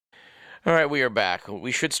All right, we are back.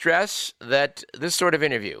 We should stress that this sort of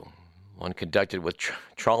interview, one conducted with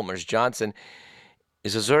Chalmers Johnson,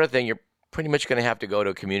 is the sort of thing you're pretty much going to have to go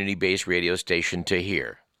to a community-based radio station to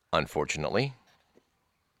hear, unfortunately.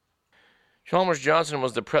 Chalmers Johnson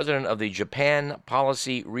was the president of the Japan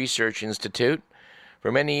Policy Research Institute.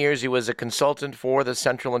 For many years, he was a consultant for the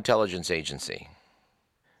Central Intelligence Agency.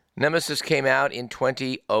 Nemesis came out in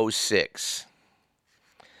 2006.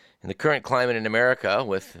 In the current climate in America,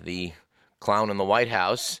 with the clown in the White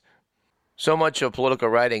House, so much of political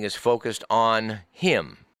writing is focused on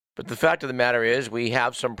him. But the fact of the matter is we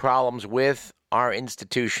have some problems with our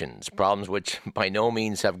institutions, problems which by no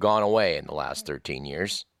means have gone away in the last 13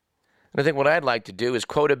 years. And I think what I'd like to do is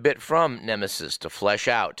quote a bit from Nemesis to flesh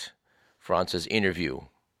out Franz's interview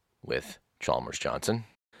with Chalmers Johnson.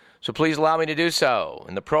 So please allow me to do so.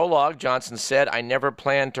 In the prologue, Johnson said, "I never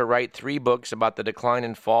planned to write 3 books about the decline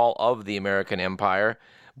and fall of the American empire,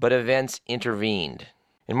 but events intervened.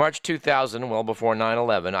 In March 2000, well before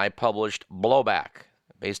 9/11, I published Blowback,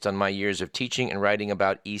 based on my years of teaching and writing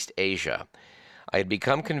about East Asia. I had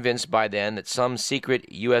become convinced by then that some secret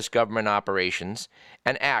U.S. government operations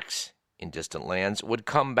and acts in distant lands would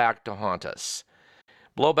come back to haunt us.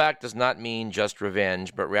 Blowback does not mean just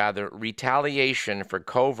revenge, but rather retaliation for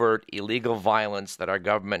covert illegal violence that our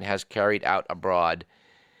government has carried out abroad,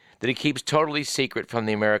 that it keeps totally secret from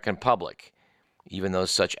the American public, even though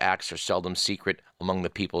such acts are seldom secret among the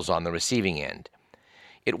peoples on the receiving end.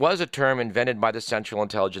 It was a term invented by the Central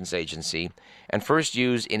Intelligence Agency and first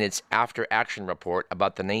used in its after-action report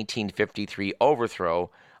about the 1953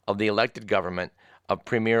 overthrow of the elected government of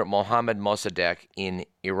Premier Mohammad Mossadegh in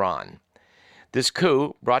Iran. This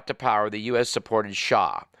coup brought to power the U.S.-supported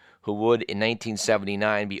Shah, who would in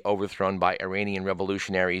 1979 be overthrown by Iranian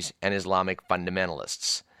revolutionaries and Islamic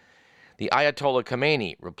fundamentalists. The Ayatollah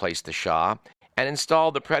Khomeini replaced the Shah and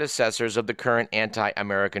installed the predecessors of the current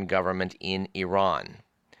anti-American government in Iran.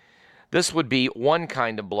 This would be one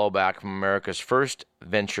kind of blowback from America's first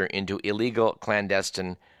venture into illegal,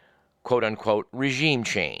 clandestine, quote-unquote, regime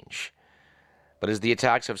change. But as the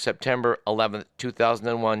attacks of September 11,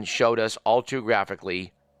 2001 showed us all too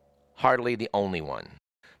graphically, hardly the only one.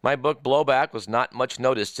 My book, Blowback, was not much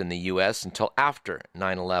noticed in the U.S. until after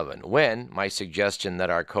 9/11, when my suggestion that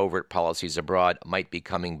our covert policies abroad might be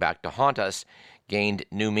coming back to haunt us gained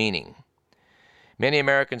new meaning. Many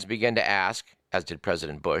Americans began to ask, as did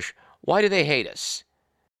President Bush, why do they hate us?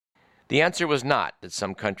 The answer was not that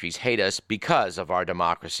some countries hate us because of our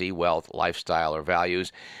democracy, wealth, lifestyle, or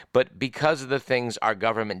values, but because of the things our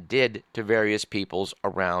government did to various peoples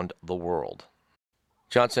around the world.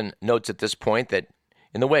 Johnson notes at this point that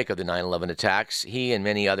in the wake of the 9/11 attacks, he and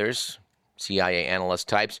many others, CIA analyst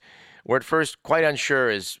types, were at first quite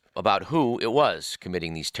unsure about who it was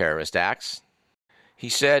committing these terrorist acts. He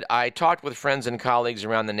said, "I talked with friends and colleagues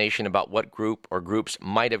around the nation about what group or groups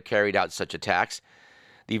might have carried out such attacks.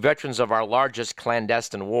 The veterans of our largest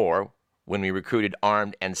clandestine war, when we recruited,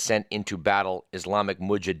 armed, and sent into battle Islamic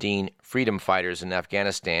Mujahideen freedom fighters in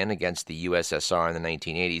Afghanistan against the USSR in the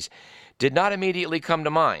 1980s, did not immediately come to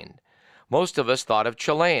mind. Most of us thought of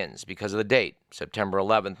Chileans because of the date. September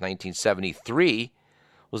 11, 1973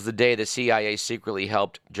 was the day the CIA secretly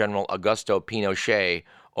helped General Augusto Pinochet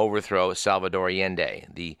overthrow Salvador Allende,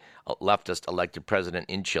 the leftist elected president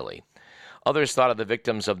in Chile. Others thought of the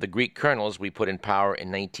victims of the Greek colonels we put in power in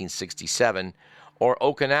 1967, or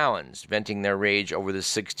Okinawans venting their rage over the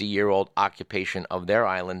 60-year-old occupation of their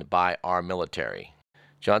island by our military."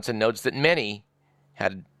 Johnson notes that many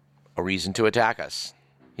had a reason to attack us.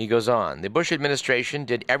 He goes on, "The Bush administration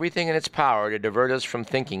did everything in its power to divert us from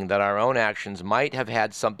thinking that our own actions might have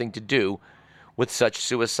had something to do with such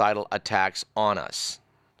suicidal attacks on us."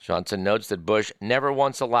 Johnson notes that Bush never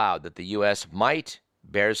once allowed that the U.S. might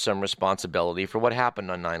bear some responsibility for what happened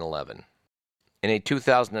on 9/11. In a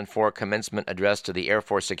 2004 commencement address to the Air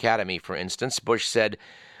Force Academy, for instance, Bush said,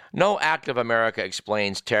 "No act of America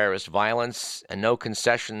explains terrorist violence, and no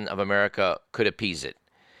concession of America could appease it.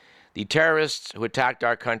 The terrorists who attacked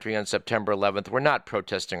our country on September 11th were not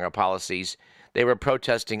protesting our policies. They were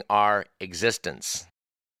protesting our existence."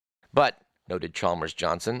 But, noted Chalmers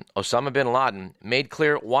Johnson, Osama bin Laden made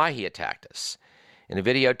clear why he attacked us. In a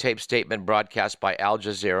videotaped statement broadcast by Al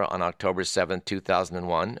Jazeera on October 7,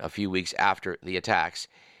 2001, a few weeks after the attacks,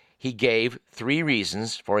 he gave 3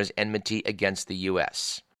 reasons for his enmity against the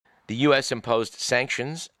U.S. The U.S. imposed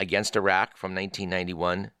sanctions against Iraq from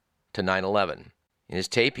 1991 to 9/11. In his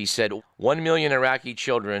tape, he said, 1 million Iraqi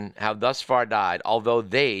children have thus far died, although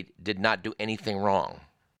they did not do anything wrong.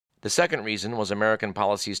 The second reason was American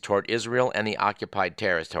policies toward Israel and the occupied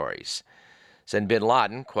territories. said bin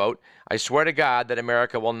Laden, quote, "I swear to God that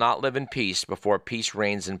America will not live in peace before peace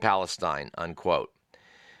reigns in Palestine," unquote.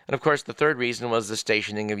 And of course, the third reason was the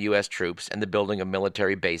stationing of U.S. troops and the building of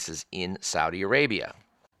military bases in Saudi Arabia.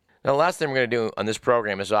 Now, the last thing we're going to do on this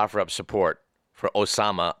program is offer up support for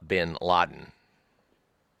Osama bin Laden.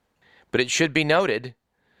 But it should be noted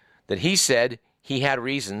that he said he had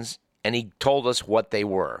reasons, and he told us what they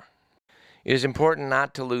were. It is important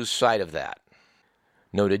not to lose sight of that.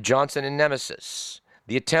 Noted Johnson in Nemesis,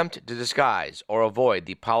 the attempt to disguise or avoid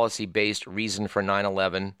the policy-based reason for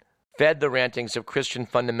 9/11 fed the rantings of Christian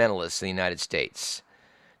fundamentalists in the United States.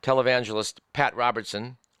 Televangelist Pat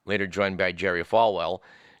Robertson, later joined by Jerry Falwell,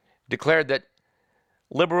 declared that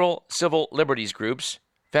liberal civil liberties groups,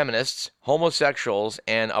 feminists, homosexuals,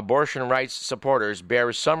 and abortion rights supporters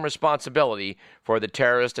bear some responsibility for the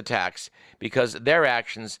terrorist attacks because their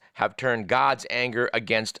actions have turned God's anger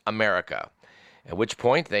against America, at which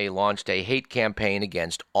point they launched a hate campaign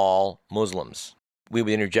against all Muslims. We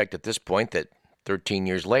would interject at this point that 13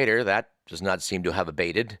 years later, that does not seem to have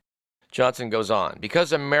abated. Johnson goes on,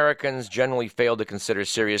 because Americans generally failed to consider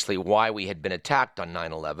seriously why we had been attacked on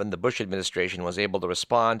 9/11, the Bush administration was able to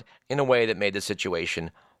respond in a way that made the situation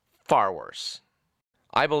far worse.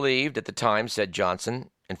 I believed at the time, said Johnson,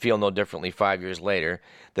 and feel no differently 5 years later,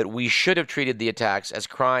 that we should have treated the attacks as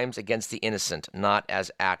crimes against the innocent, not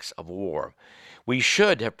as acts of war. We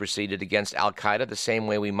should have proceeded against al-Qaeda the same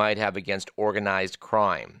way we might have against organized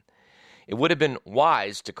crime. It would have been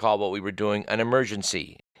wise to call what we were doing an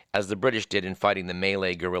emergency, as the British did in fighting the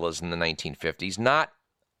Malay guerrillas in the 1950s, not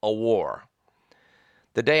a war.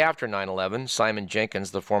 The day after 9/11, Simon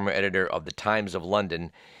Jenkins, the former editor of the Times of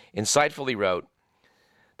London, insightfully wrote,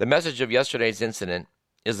 "The message of yesterday's incident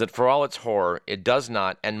is that for all its horror, it does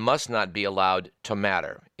not and must not be allowed to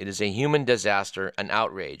matter. It is a human disaster, an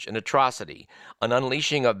outrage, an atrocity, an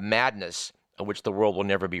unleashing of madness of which the world will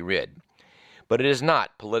never be rid. But it is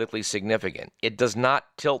not politically significant. It does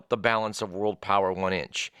not tilt the balance of world power 1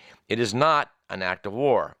 inch. It is not an act of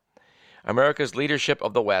war. America's leadership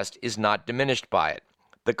of the West is not diminished by it.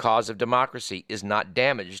 The cause of democracy is not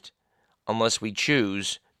damaged unless we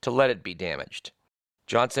choose to let it be damaged."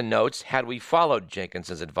 Johnson notes, had we followed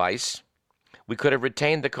Jenkins's advice, we could have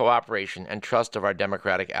retained the cooperation and trust of our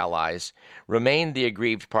Democratic allies, remained the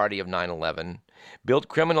aggrieved party of 9/11, built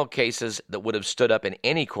criminal cases that would have stood up in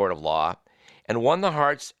any court of law, and won the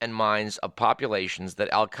hearts and minds of populations that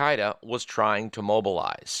al-Qaeda was trying to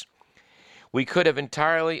mobilize. We could have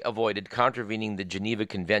entirely avoided contravening the Geneva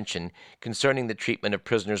Convention concerning the treatment of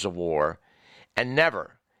prisoners of war, and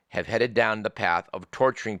never have headed down the path of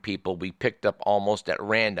torturing people we picked up almost at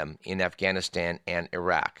random in Afghanistan and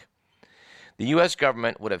Iraq. The U.S.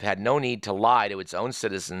 government would have had no need to lie to its own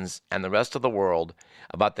citizens and the rest of the world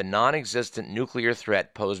about the non-existent nuclear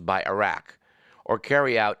threat posed by Iraq, or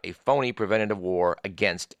carry out a phony preventative war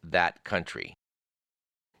against that country.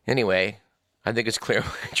 Anyway, I think it's clear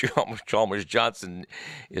Chalmers Johnson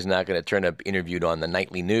is not going to turn up interviewed on the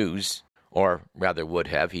nightly news, or rather would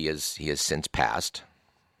have. He has since passed.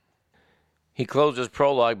 He closed his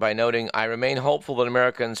prologue by noting, "I remain hopeful that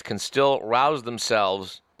Americans can still rouse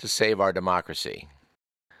themselves to save our democracy."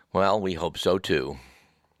 Well, we hope so too.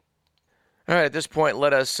 All right, at this point,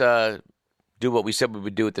 let us do what we said we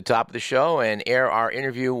would do at the top of the show and air our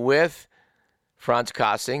interview with Franz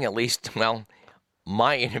Kossing, at least, well,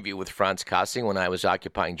 my interview with Franz Kossing when I was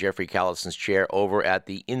occupying Jeffrey Callison's chair over at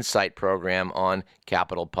the Insight program on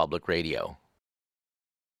Capital Public Radio.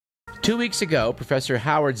 2 weeks ago, Professor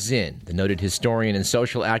Howard Zinn, the noted historian and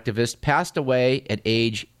social activist, passed away at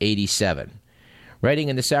age 87. Writing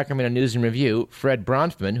in the Sacramento News and Review, Fred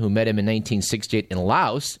Bronfman, who met him in 1968 in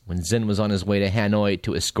Laos when Zinn was on his way to Hanoi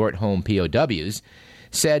to escort home POWs,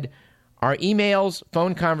 said, "Our emails,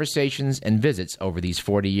 phone conversations, and visits over these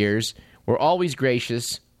 40 years were always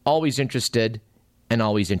gracious, always interested, and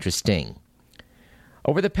always interesting."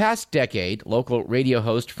 Over the past decade, local radio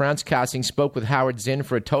host Franz Kossing spoke with Howard Zinn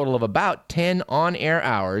for a total of about 10 on-air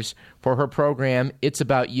hours for her program It's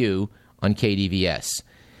About You on KDVS.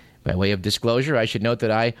 By way of disclosure, I should note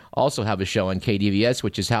that I also have a show on KDVS,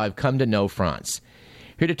 which is how I've come to know Franz.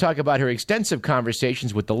 Here to talk about her extensive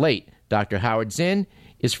conversations with the late Dr. Howard Zinn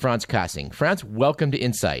is Franz Kossing. Franz, welcome to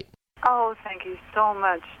Insight. Oh, thank you so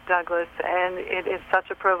much, Douglas, and it is such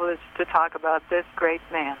a privilege to talk about this great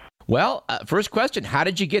man. Well, first question, how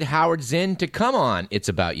did you get Howard Zinn to come on It's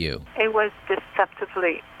About You? It was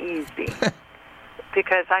deceptively easy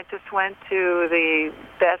because I just went to the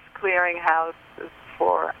best clearinghouse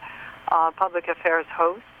for public affairs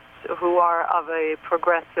hosts who are of a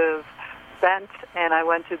progressive bent, and I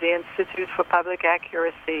went to the Institute for Public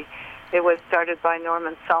Accuracy It was started by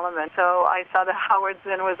Norman Solomon. So I saw that Howard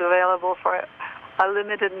Zinn was available for a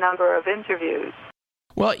limited number of interviews.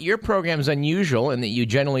 Well, your program's unusual in that you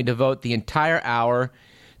generally devote the entire hour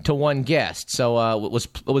to one guest. So was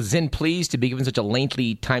Zinn pleased to be given such a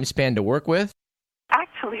lengthy time span to work with?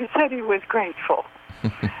 Actually, he said he was grateful.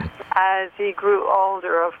 As he grew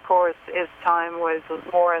older, of course, his time was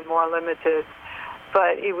more and more limited.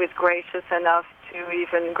 But he was gracious enough to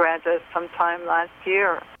even grant us some time last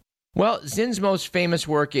year. Well, Zinn's most famous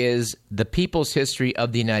work is The People's History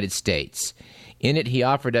of the United States. In it, he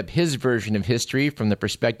offered up his version of history from the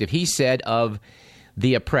perspective, he said, of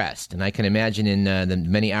the oppressed. And I can imagine in the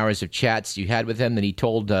many hours of chats you had with him that he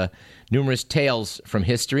told numerous tales from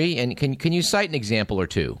history. And can you cite an example or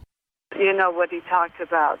two? You know, what he talked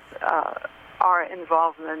about, our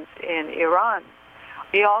involvement in Iran.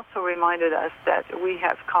 He also reminded us that we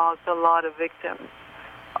have caused a lot of victims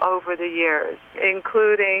over the years,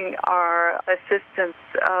 including our assistance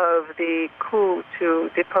of the coup to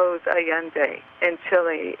depose Allende in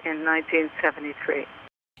Chile in 1973.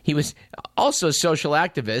 He was also a social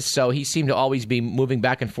activist, so he seemed to always be moving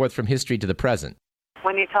back and forth from history to the present.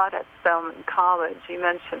 When he taught at Spelman College, he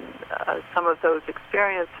mentioned some of those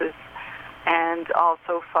experiences and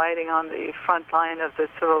also fighting on the front line of the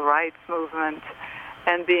civil rights movement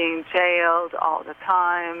and being jailed all the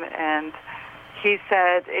time. And he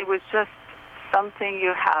said it was just something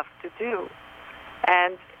you have to do.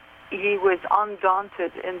 And he was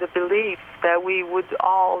undaunted in the belief that we would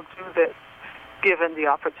all do this given the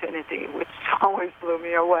opportunity, which always blew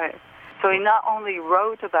me away. So he not only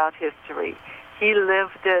wrote about history, he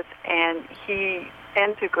lived it and he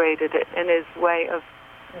integrated it in his way of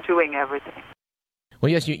doing everything. Well,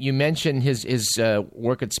 yes, you mentioned his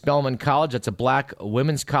work at Spelman College. That's a black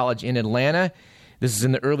women's college in Atlanta. This is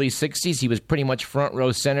in the early 60s. He was pretty much front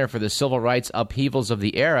row center for the civil rights upheavals of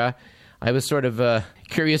the era. I was sort of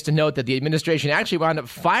curious to note that the administration actually wound up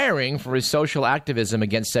firing for his social activism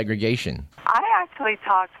against segregation. I actually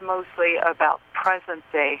talked mostly about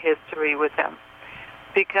present-day history with him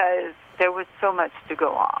because there was so much to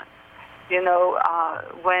go on. You know,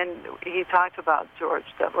 when he talked about George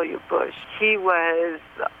W. Bush, he was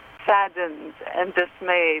saddened and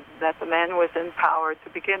dismayed that the man was in power to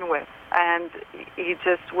begin with. And he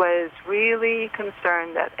just was really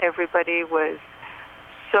concerned that everybody was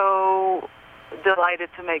so delighted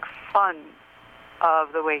to make fun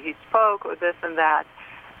of the way he spoke or this and that,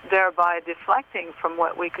 thereby deflecting from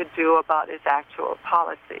what we could do about his actual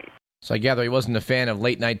policies. So I gather he wasn't a fan of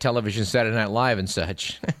late-night television, Saturday Night Live and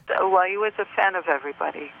such. Well, he was a fan of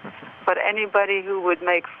everybody. But anybody who would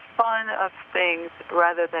make fun of things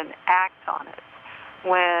rather than act on it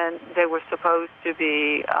when they were supposed to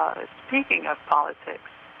be speaking of politics,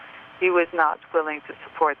 he was not willing to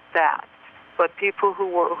support that. But people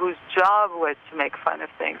whose job was to make fun of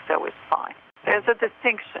things, that was fine. There's a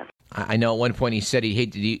distinction. I know at one point he said he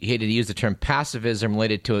hated to use the term pacifism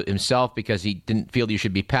related to himself because he didn't feel you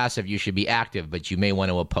should be passive, you should be active, but you may want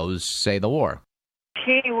to oppose, say, the war.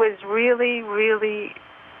 He was really, really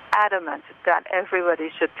adamant that everybody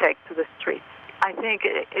should take to the streets. I think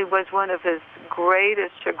it was one of his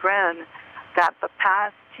greatest chagrin that the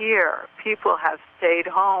past year people have stayed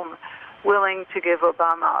home willing to give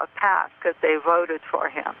Obama a pass because they voted for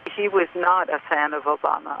him. He was not a fan of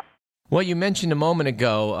Obama. Well, you mentioned a moment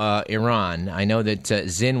ago Iran. I know that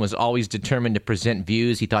Zinn was always determined to present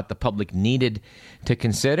views he thought the public needed to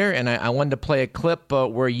consider, and I wanted to play a clip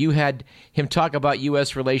where you had him talk about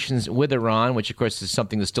U.S. relations with Iran, which, of course, is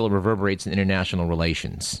something that still reverberates in international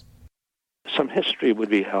relations. Some history would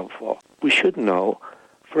be helpful. We should know,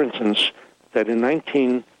 for instance, that in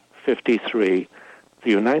 1953, the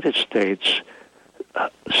United States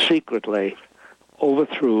secretly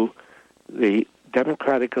overthrew the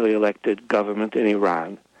democratically elected government in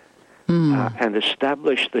Iran and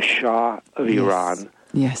established the Shah of Iran,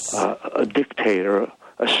 a dictator,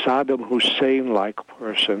 a Saddam Hussein-like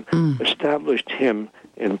person, established him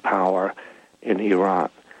in power in Iran.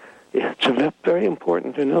 It's very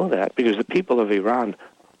important to know that because the people of Iran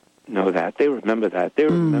know that. They remember that. They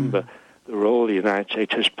remember the role the United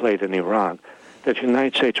States has played in Iran, that the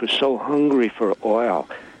United States was so hungry for oil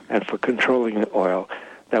and for controlling the oil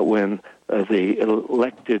that when the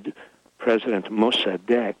elected President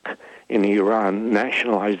Mossadegh in Iran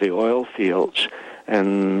nationalized the oil fields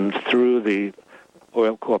and threw the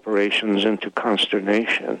oil corporations into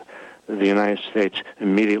consternation, the United States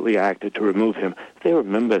immediately acted to remove him. They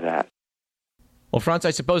remember that. Well, Franz,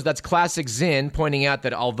 I suppose that's classic Zinn, pointing out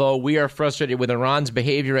that although we are frustrated with Iran's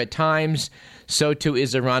behavior at times, so too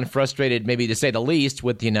is Iran frustrated, maybe to say the least,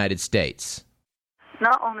 with the United States.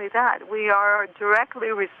 not only that, we are directly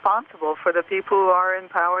responsible for the people who are in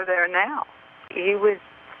power there now. He was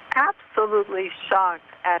absolutely shocked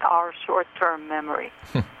at our short-term memory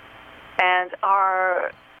and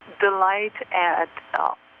our delight at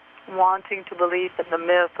wanting to believe in the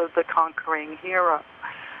myth of the conquering hero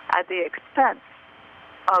at the expense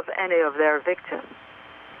of any of their victims.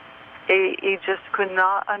 He just could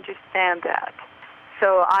not understand that.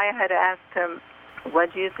 So I had asked him,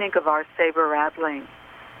 what do you think of our saber rattling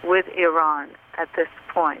with Iran at this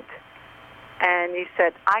point? And he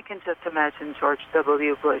said, I can just imagine George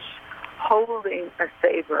W. Bush holding a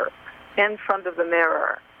saber in front of the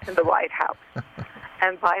mirror in the White House.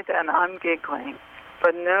 And by then I'm giggling.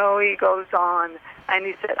 But no, he goes on, and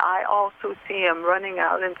he said, I also see him running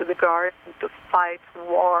out into the garden to fight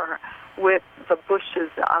war with the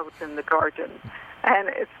bushes out in the garden. And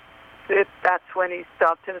that's when he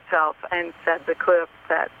stopped himself and said the clip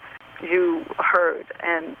that you heard.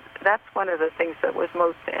 And that's one of the things that was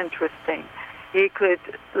most interesting. He could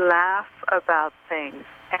laugh about things,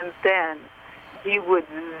 and then he would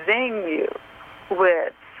zing you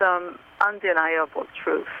with some undeniable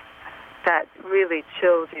truth that really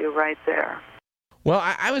chilled you right there. Well,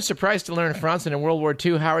 I was surprised to learn, Franz, that in World War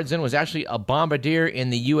II, Howard Zinn was actually a bombardier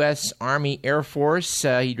in the U.S. Army Air Force.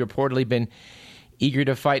 He'd reportedly been eager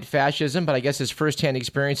to fight fascism, but I guess his firsthand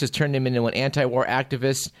experiences turned him into an anti-war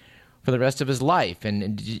activist for the rest of his life.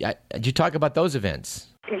 And did you talk about those events?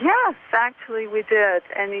 Yes, actually we did.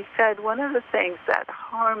 And he said one of the things that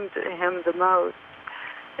harmed him the most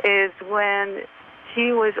is when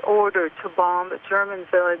he was ordered to bomb a German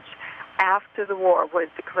village after the war was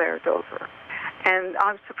declared over. And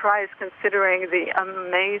I'm surprised, considering the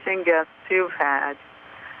amazing guests you've had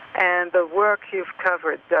and the work you've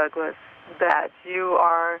covered, Douglas, that you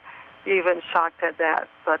are even shocked at that.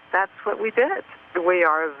 But that's what we did. We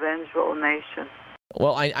are a vengeful nation.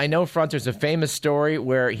 Well, I know, Franz, there's a famous story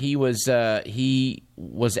where he was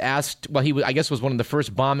asked, well, I guess was one of the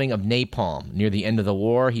first bombing of napalm near the end of the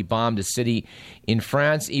war. He bombed a city in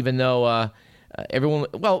France, even though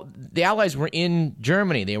the Allies were in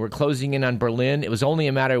Germany. They were closing in on Berlin. It was only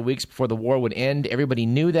a matter of weeks before the war would end. Everybody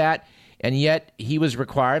knew that, and yet he was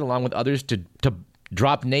required, along with others, to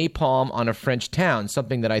drop napalm on a French town,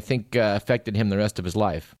 something that I think affected him the rest of his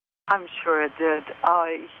life. I'm sure it did.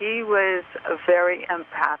 He was very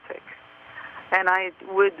empathic, and I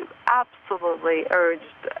would absolutely urge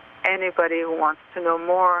anybody who wants to know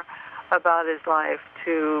more about his life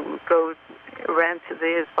to go rent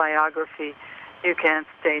his biography, You Can't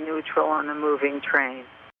Stay Neutral on a Moving Train.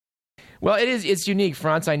 Well, it's unique,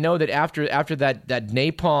 Franz. I know that after that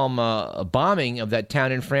napalm bombing of that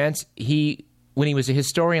town in France, when he was a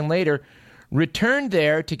historian later, returned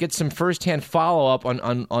there to get some firsthand follow-up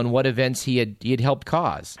on what events he had helped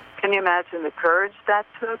cause. Can you imagine the courage that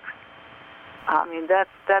took? I mean,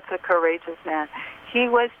 that's a courageous man. He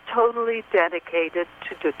was totally dedicated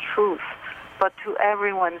to the truth, but to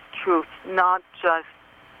everyone's truth, not just,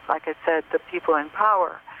 like I said, the people in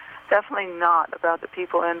power. Definitely not about the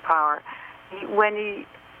people in power. When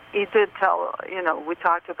he did tell, we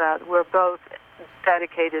talked about, we're both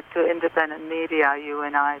dedicated to independent media, you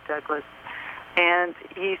and I, Douglas. And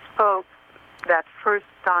he spoke that first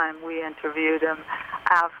time we interviewed him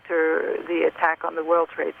after the attack on the World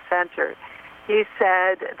Trade Center. He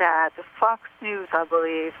said that Fox News, I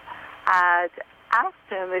believe, had asked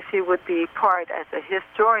him if he would be part, as a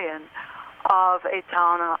historian, of a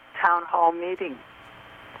town hall meeting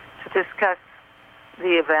to discuss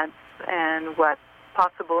the events and what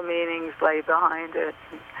possible meanings lay behind it,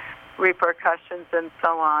 and repercussions, and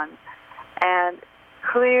so on. And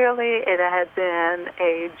clearly, it had been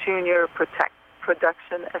a junior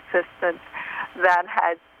production assistant that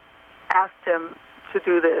had asked him to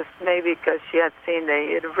do this, maybe because she had seen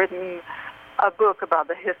they had written a book about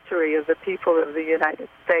the history of the people of the United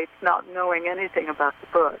States, not knowing anything about the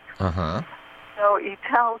book. Uh-huh. So he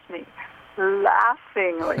tells me,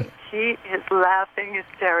 laughingly, he is laughing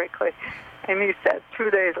hysterically, and he said 2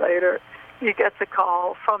 days later, he gets a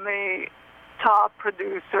call from the top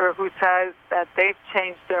producer who says that they've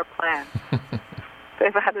changed their plans.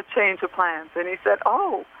 They've had a change of plans. And he said,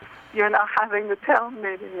 oh, you're not having the town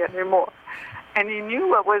meeting anymore. And he knew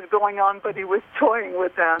what was going on, but he was toying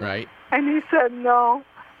with them. Right. And he said, no,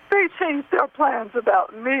 they changed their plans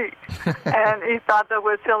about me. And he thought that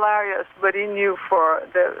was hilarious, but he knew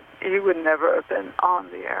he would never have been on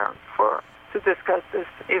the air to discuss this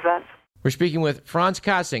event. We're speaking with Franz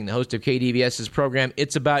Kossing, the host of KDVS's program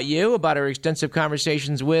It's About You, about our extensive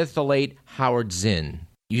conversations with the late Howard Zinn.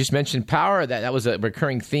 You just mentioned power. That was a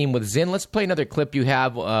recurring theme with Zinn. Let's play another clip you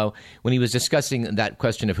have when he was discussing that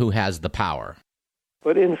question of who has the power.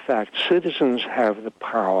 But in fact, citizens have the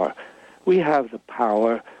power. We have the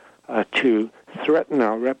power to threaten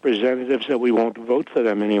our representatives that we won't vote for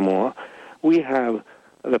them anymore. We have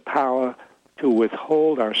the power to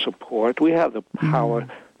withhold our support. We have the power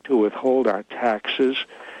to withhold our taxes.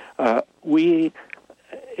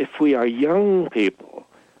 If we are young people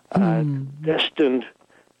destined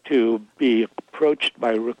to be approached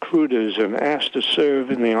by recruiters and asked to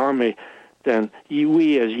serve in the army, then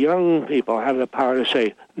we as young people have the power to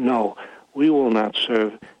say, no, we will not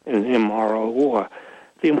serve in an immoral war.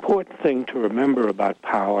 The important thing to remember about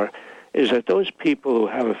power is that those people who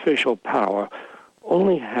have official power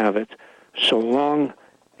only have it so long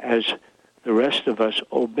as the rest of us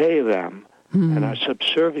obey them and are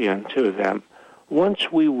subservient to them.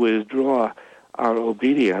 Once we withdraw our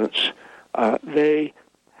obedience, they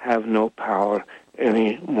have no power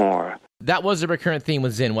anymore. That was a recurrent theme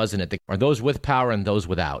with Zinn, wasn't it? Are those with power and those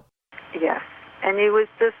without? Yes. And he was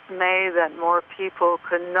dismayed that more people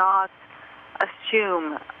could not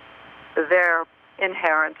assume their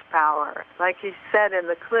inherent power. Like he said in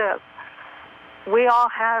the clip, we all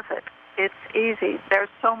have it. It's easy. There's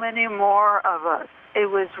so many more of us.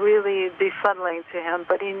 It was really befuddling to him,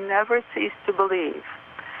 but he never ceased to believe.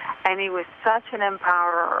 And he was such an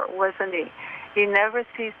empowerer, wasn't he? He never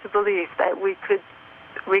ceased to believe that we could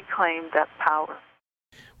reclaim that power.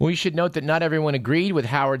 We should note that not everyone agreed with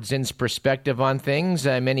Howard Zinn's perspective on things.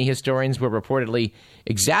 Many historians were reportedly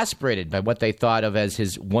exasperated by what they thought of as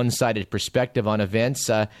his one-sided perspective on events.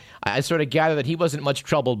 I sort of gather that he wasn't much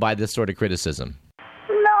troubled by this sort of criticism.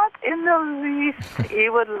 Not in the least. He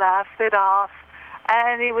would laugh it off,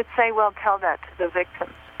 and he would say, well, tell that to the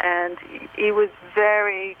victims. And he was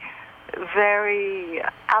very, very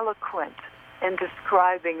eloquent in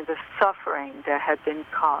describing the suffering that had been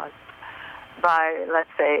caused by, let's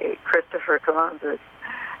say, Christopher Columbus.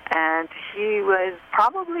 And he was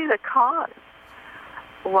probably the cause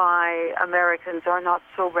why Americans are not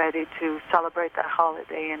so ready to celebrate that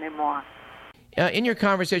holiday anymore. In your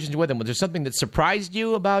conversations with him, was there something that surprised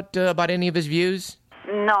you about any of his views?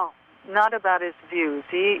 No, not about his views.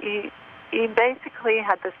 He basically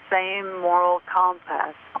had the same moral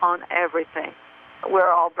compass on everything.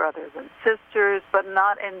 We're all brothers and sisters, but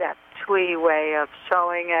not in that twee way of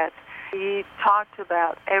showing it. He talked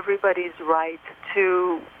about everybody's right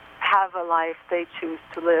to have a life they choose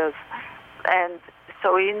to live. And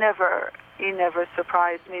so he never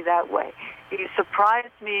surprised me that way. He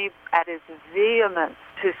surprised me at his vehemence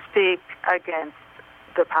to speak against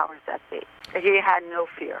the powers that be. He had no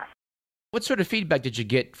fear. What sort of feedback did you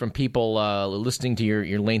get from people listening to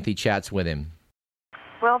your lengthy chats with him?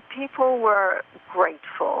 Well, people were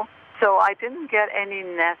grateful, so I didn't get any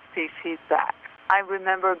nasty feedback. I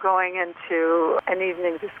remember going into an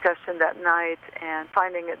evening discussion that night and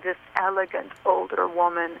finding this elegant older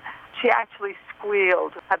woman. She actually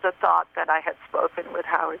squealed at the thought that I had spoken with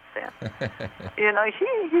Howard Zinn.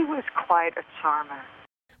 He was quite a charmer.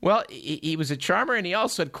 Well, he was a charmer, and he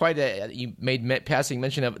also had you made passing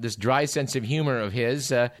mention of this dry sense of humor of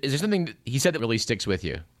his. Is there something that he said that really sticks with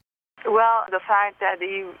you? Well, the fact that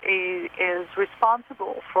he is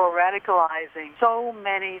responsible for radicalizing so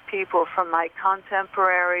many people, from my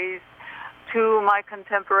contemporaries to my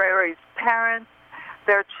contemporaries' parents,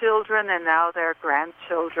 their children, and now their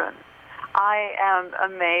grandchildren. I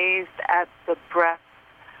am amazed at the breadth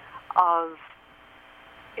of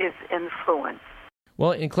his influence.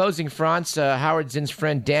 Well, in closing, Franz, Howard Zinn's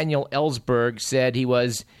friend Daniel Ellsberg said he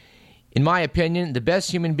was, in my opinion, the best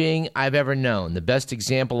human being I've ever known, the best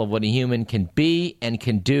example of what a human can be and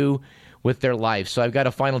can do with their life. So I've got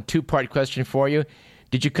a final two-part question for you.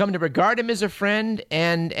 Did you come to regard him as a friend,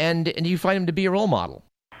 and do you find him to be a role model?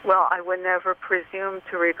 Well, I would never presume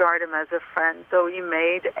to regard him as a friend, though he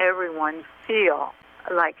made everyone feel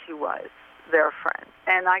like he was their friend.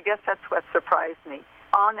 And I guess that's what surprised me.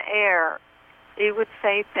 On air, he would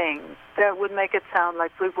say things that would make it sound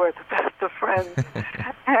like we were the best of friends.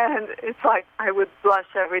 And it's like I would blush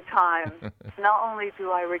every time. Not only do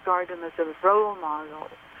I regard him as a role model,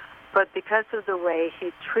 but because of the way he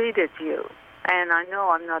treated you, and I know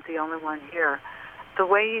I'm not the only one here, the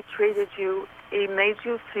way he treated you, he made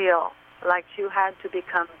you feel like you had to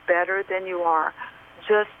become better than you are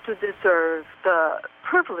just to deserve the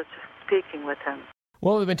privilege of speaking with him.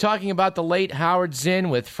 Well, we've been talking about the late Howard Zinn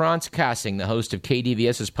with Franz Kassing, the host of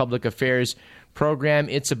KDVS's Public Affairs program.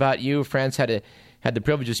 It's About You. Franz had the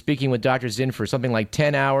privilege of speaking with Dr. Zinn for something like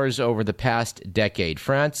 10 hours over the past decade.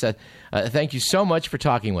 Franz, thank you so much for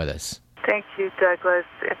talking with us. Thank you, Douglas.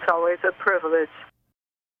 It's always a privilege.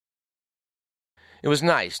 It was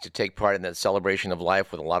nice to take part in that celebration of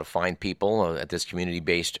life with a lot of fine people at this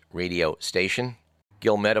community-based radio station.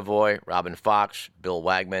 Gil Medavoy, Robin Fox, Bill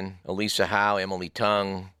Wagman, Elisa Howe, Emily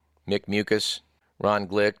Tung, Mick Mucus, Ron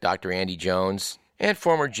Glick, Dr. Andy Jones, and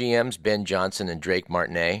former GMs Ben Johnson and Drake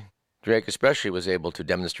Martinet. Drake especially was able to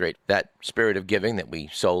demonstrate that spirit of giving that we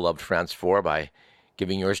so loved France for by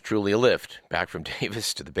giving yours truly a lift back from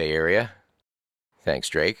Davis to the Bay Area. Thanks,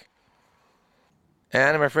 Drake.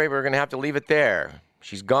 And I'm afraid we're going to have to leave it there.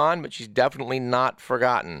 She's gone, but she's definitely not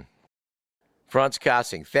forgotten. Franz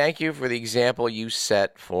Kassing, thank you for the example you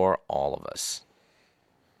set for all of us.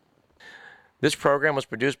 This program was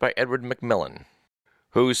produced by Edward McMillan,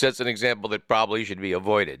 who sets an example that probably should be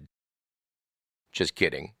avoided. Just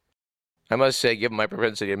kidding. I must say, given my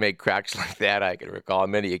propensity to make cracks like that, I can recall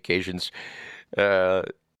on many occasions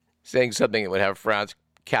saying something that would have Franz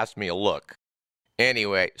cast me a look.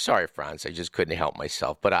 Anyway, sorry, Franz, I just couldn't help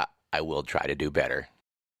myself, but I will try to do better.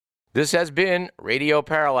 This has been Radio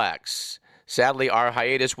Parallax. Sadly, our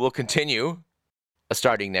hiatus will continue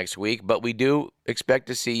starting next week, but we do expect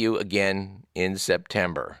to see you again in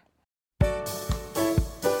September.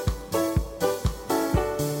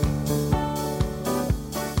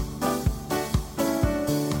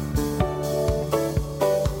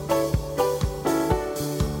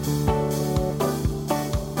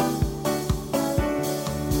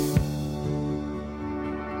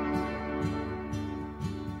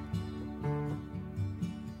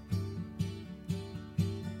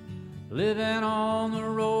 Living on the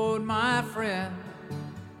road, my friend,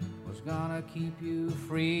 was gonna keep you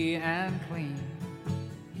free and clean.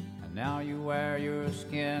 And now you wear your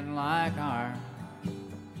skin like iron,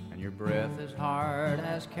 and your breath is hard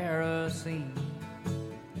as kerosene.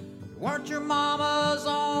 You weren't your mama's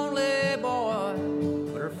only boy,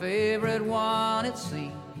 but her favorite one, it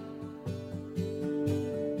seemed.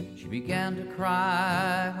 She began to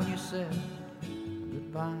cry when you said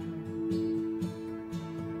goodbye.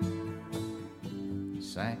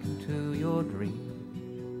 Sank into your dream.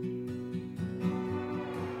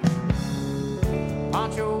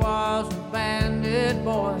 Pancho was a bandit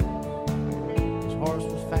boy. His horse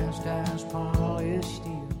was fast as polished steel.